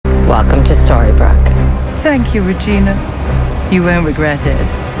Welcome to Storybrooke. Thank you, Regina. You won't regret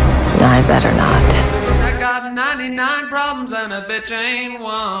it. I better not. I got 99 problems and a bitch ain't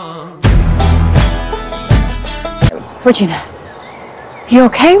one. Regina, you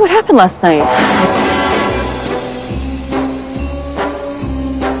okay? What happened last night?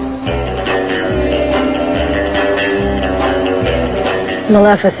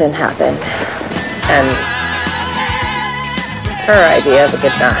 Maleficent happened, and her idea of a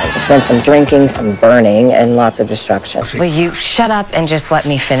good night, which meant some drinking, some burning, and lots of destruction. Will you shut up and just let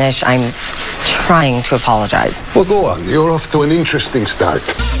me finish? I'm trying to apologize. Well, go on. You're off to an interesting start.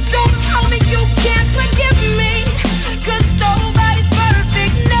 Don't tell me you can't forgive me, 'cause nobody's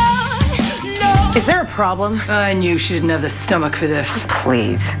perfect, no. Is there a problem? I knew she didn't have the stomach for this.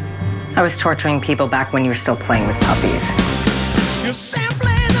 Please. I was torturing people back when you were still playing with puppies. You're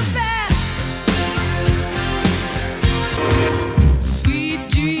simply the best. Sweet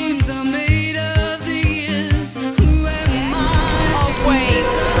dreams are made of these. Who am I? Always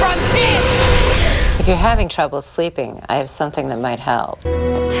from here. If you're having trouble sleeping, I have something that might help.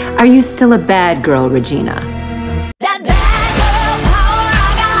 Are you still a bad girl, Regina? That bad girl power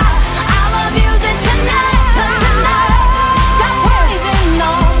I got, I'll abuse it tonight. Got poison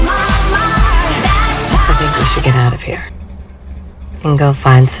on my mind. I think we should get out of here and go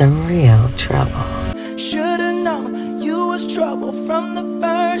find some real trouble. Should've known you was trouble from the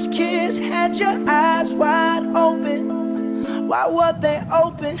first kiss. Had your eyes wide open. Why were they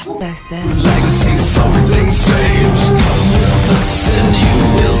open? This is Like to see something strange. Come with us and you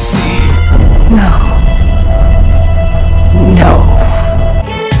will see. No. No.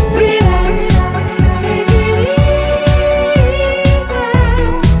 Relax, take it easy.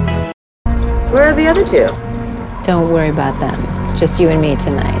 Where are the other two? Don't worry about them. It's just you and me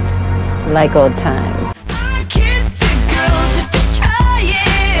tonight. Like old times. I kissed a girl just to try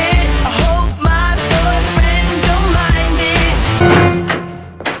it. I hope my boyfriend don't mind it.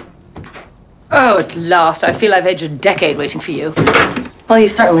 Oh, at last. I feel I've aged a decade waiting for you. Well, you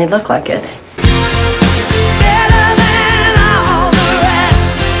certainly look like it. Better than all the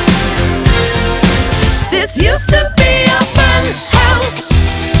rest. This used to be a fun house,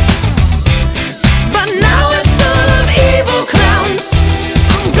 but now it's full of evil clowns.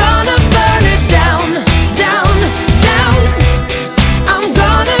 I'm gonna burn it down, down, down. I'm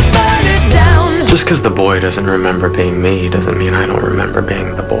gonna burn it down. Just because the boy doesn't remember being me doesn't mean I don't remember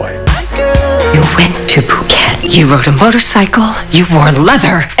being the boy. You went to Phuket. You rode a motorcycle. You wore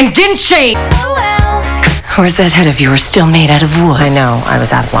leather and didn't shave. Oh well. Or is that head of yours still made out of wood? I know, I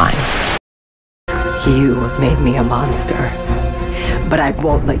was out of line. You made me a monster. But I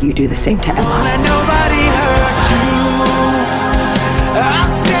won't let you do the same to Emma. Let nobody hurt you. I'll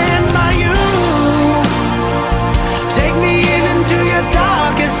stand by you. Take me into your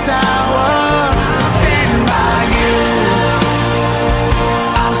darkest hour. I'll stand by you.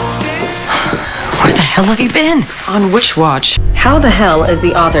 I'll stand. Where the hell have you been? On which watch? How the hell is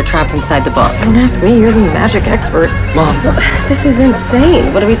the author trapped inside the book? Don't ask me, you're the magic expert. Mom, this is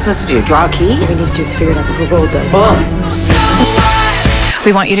insane. What are we supposed to do? Draw a key? What we need to do is figure it out before Gold does.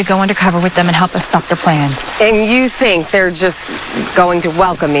 We want you to go undercover with them and help us stop their plans. And you think they're just going to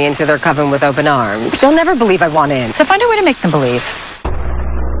welcome me into their coven with open arms? They'll never believe I want in. So find a way to make them believe.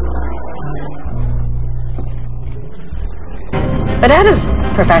 But out of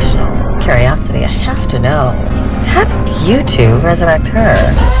professional curiosity, I have to know, how did you two resurrect her?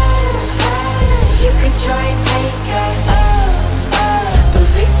 You can try and take us, but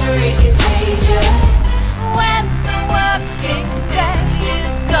victory's contagious. When the working day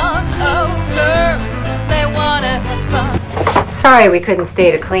is done, oh girls, they wanna have fun. Sorry we couldn't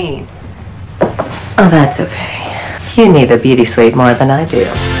stay to clean. Oh, that's okay. You need the beauty sleep more than I do.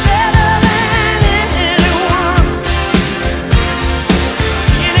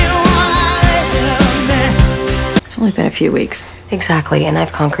 It's only been a few weeks. Exactly, and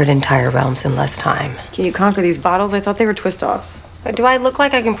I've conquered entire realms in less time. Can you conquer these bottles? I thought they were twist-offs. Do I look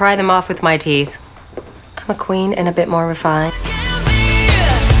like I can pry them off with my teeth? I'm a queen and a bit more refined.